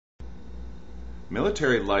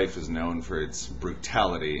Military life is known for its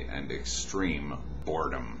brutality and extreme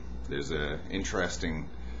boredom. There's an interesting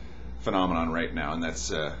phenomenon right now, and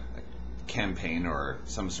that's a campaign or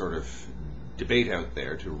some sort of debate out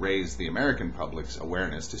there to raise the American public's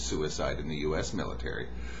awareness to suicide in the U.S. military.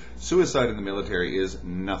 Suicide in the military is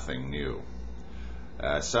nothing new.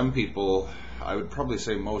 Some people, I would probably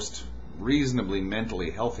say most reasonably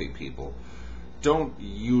mentally healthy people, don't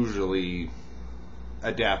usually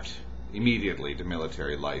adapt immediately to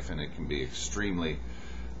military life, and it can be extremely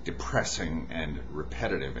depressing and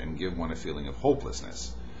repetitive and give one a feeling of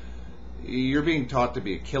hopelessness. You're being taught to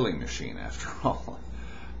be a killing machine, after all.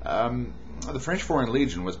 The French Foreign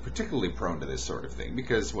Legion was particularly prone to this sort of thing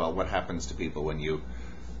because, well, what happens to people when you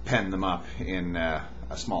pen them up in a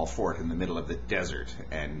small fort in the middle of the desert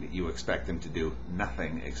and you expect them to do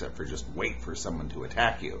nothing except for just wait for someone to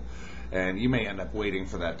attack you? And you may end up waiting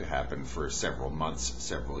for that to happen for several months,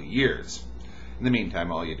 several years. In the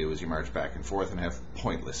meantime, all you do is you march back and forth and have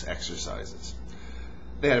pointless exercises.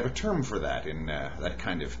 They have a term for that in that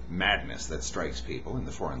kind of madness that strikes people in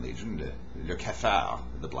the Foreign Legion, le cafard,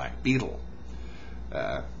 the black beetle.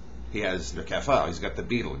 He has le cafard, he's got the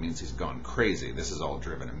beetle, it means he's gone crazy. This has all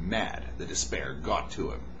driven him mad. The despair got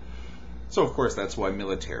to him. So, of course, that's why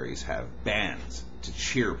militaries have bands to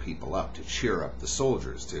cheer people up, to cheer up the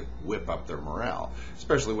soldiers, to whip up their morale,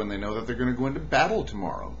 especially when they know that they're going to go into battle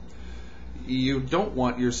tomorrow. You don't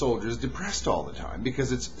want your soldiers depressed all the time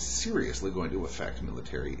because it's seriously going to affect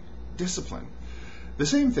military discipline. The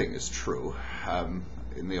same thing is true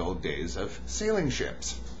in the old days of sailing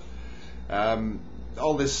ships.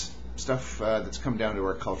 All this stuff that's come down to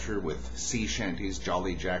our culture with sea shanties,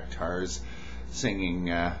 jolly jack tars, singing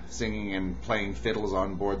and playing fiddles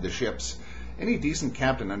on board the ships. Any decent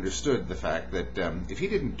captain understood the fact that if he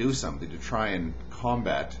didn't do something to try and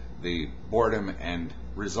combat the boredom and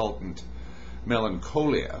resultant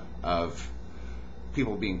melancholia of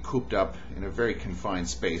people being cooped up in a very confined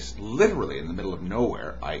space, literally in the middle of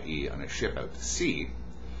nowhere, i.e. on a ship out to sea,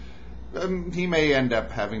 he may end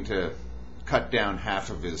up having to cut down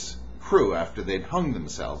half of his crew after they'd hung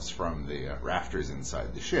themselves from the rafters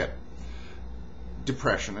inside the ship.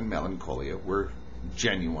 Depression and melancholia were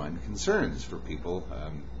genuine concerns for people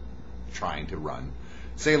trying to run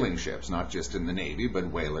sailing ships, not just in the Navy, but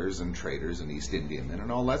whalers and traders and East Indiamen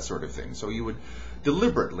and all that sort of thing. So you would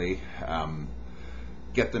deliberately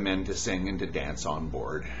get the men to sing and to dance on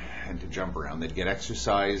board and to jump around. They'd get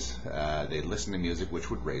exercise, they'd listen to music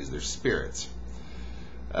which would raise their spirits.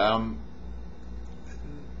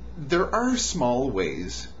 There are small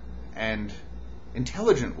ways and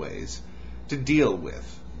intelligent ways to deal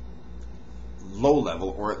with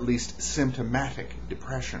low-level or at least symptomatic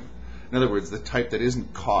depression. In other words, the type that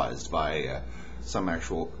isn't caused by some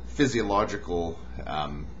actual physiological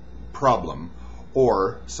problem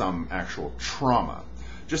or some actual trauma.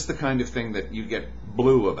 Just the kind of thing that you get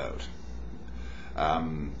blue about.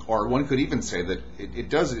 Or one could even say that it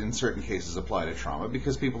does in certain cases apply to trauma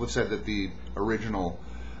because people have said that the original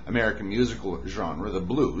American musical genre, the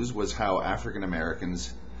blues, was how African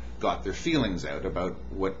Americans got their feelings out about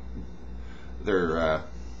what their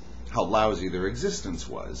how lousy their existence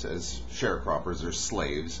was as sharecroppers or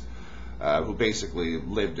slaves who basically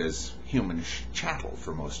lived as human chattel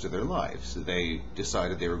for most of their lives. They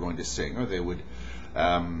decided they were going to sing or they would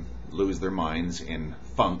lose their minds in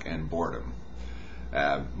funk and boredom,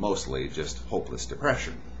 mostly just hopeless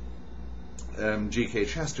depression. G.K.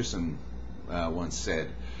 Chesterton once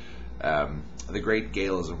said, "The great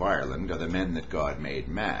Gaels of Ireland are the men that God made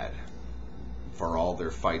mad. For all their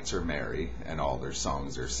fights are merry, and all their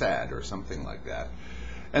songs are sad," or something like that.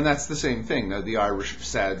 And that's the same thing. Now, the Irish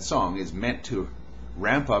sad song is meant to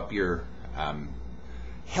ramp up your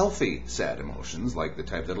healthy sad emotions, like the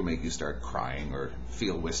type that'll make you start crying or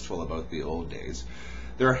feel wistful about the old days.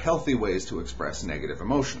 There are healthy ways to express negative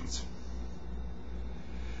emotions.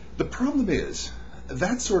 The problem is,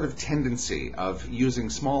 that sort of tendency of using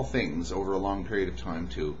small things over a long period of time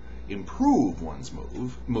to improve one's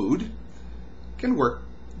mood can work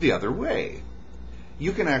the other way.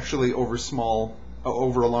 You can actually, over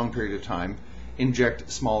a long period of time, inject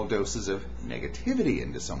small doses of negativity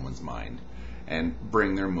into someone's mind and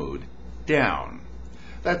bring their mood down.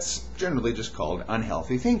 That's generally just called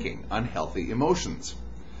unhealthy thinking, unhealthy emotions.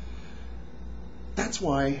 That's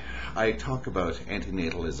why I talk about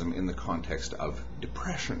antinatalism in the context of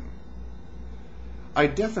depression. I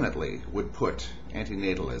definitely would put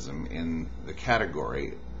antinatalism in the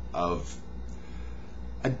category of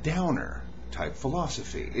a downer type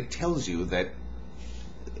philosophy. It tells you that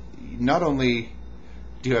not only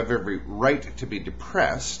do you have every right to be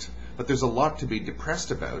depressed, But there's a lot to be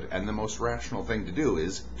depressed about, and the most rational thing to do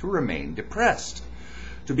is to remain depressed.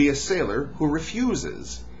 To be a sailor who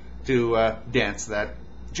refuses to dance that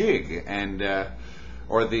jig, and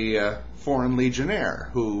or the foreign legionnaire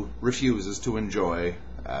who refuses to enjoy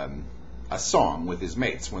a song with his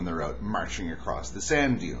mates when they're out marching across the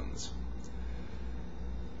sand dunes.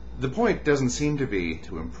 The point doesn't seem to be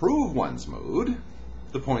to improve one's mood.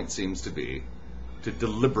 The point seems to be to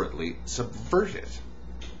deliberately subvert it.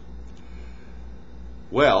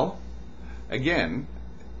 Well, again,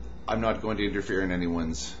 I'm not going to interfere in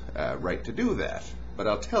anyone's right to do that, but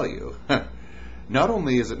I'll tell you, not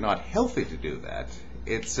only is it not healthy to do that,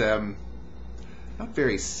 it's not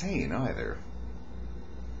very sane either.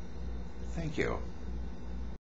 Thank you.